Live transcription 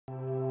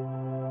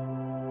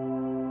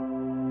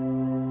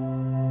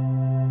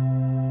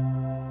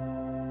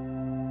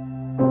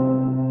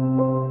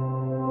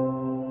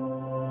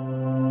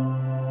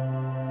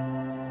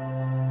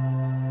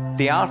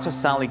The art of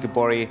Sally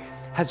Gabori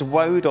has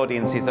wowed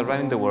audiences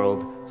around the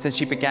world since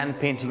she began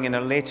painting in her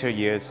later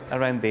years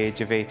around the age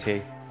of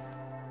 80.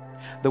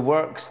 The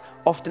works,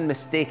 often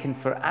mistaken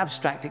for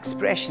abstract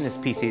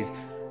expressionist pieces,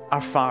 are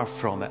far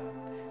from it.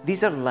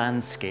 These are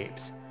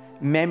landscapes,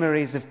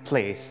 memories of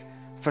place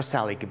for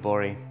Sally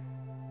Gabori.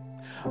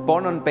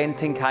 Born on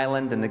Bentinck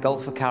Island in the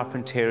Gulf of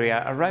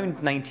Carpentaria around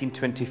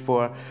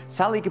 1924,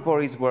 Sally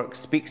Gabori's work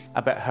speaks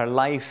about her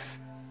life,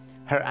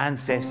 her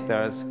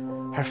ancestors,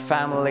 her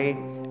family,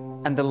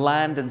 and the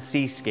land and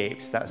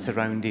seascapes that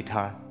surrounded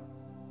her.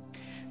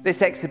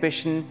 This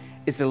exhibition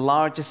is the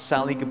largest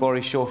Sally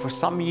Gabori show for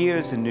some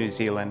years in New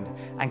Zealand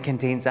and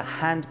contains a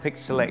hand-picked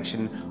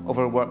selection of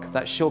her work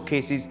that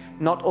showcases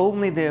not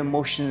only the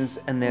emotions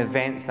and the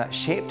events that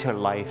shaped her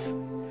life,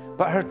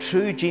 but her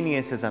true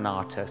genius as an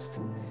artist,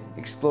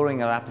 exploring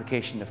her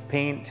application of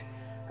paint,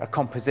 her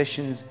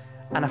compositions,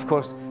 and of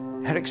course,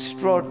 her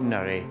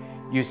extraordinary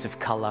use of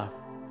colour.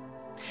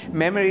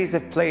 Memories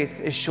of Place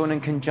is shown in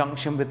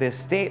conjunction with the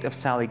estate of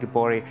Sally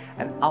Gabori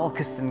at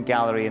Alkiston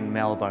Gallery in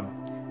Melbourne.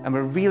 And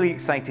we're really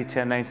excited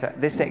to announce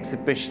that this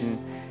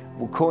exhibition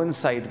will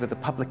coincide with the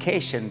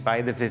publication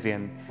by the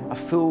Vivian, a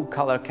full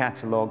colour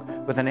catalogue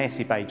with an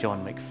essay by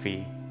John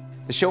McPhee.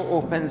 The show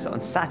opens on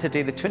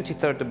Saturday the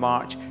 23rd of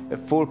March at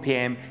 4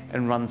 p.m.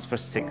 and runs for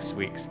 6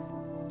 weeks.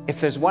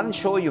 If there's one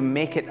show you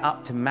make it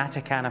up to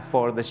Matakana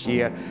for this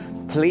year,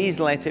 please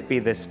let it be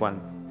this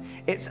one.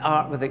 It's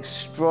art with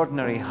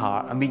extraordinary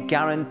heart, and we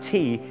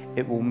guarantee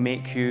it will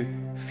make you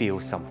feel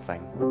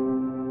something.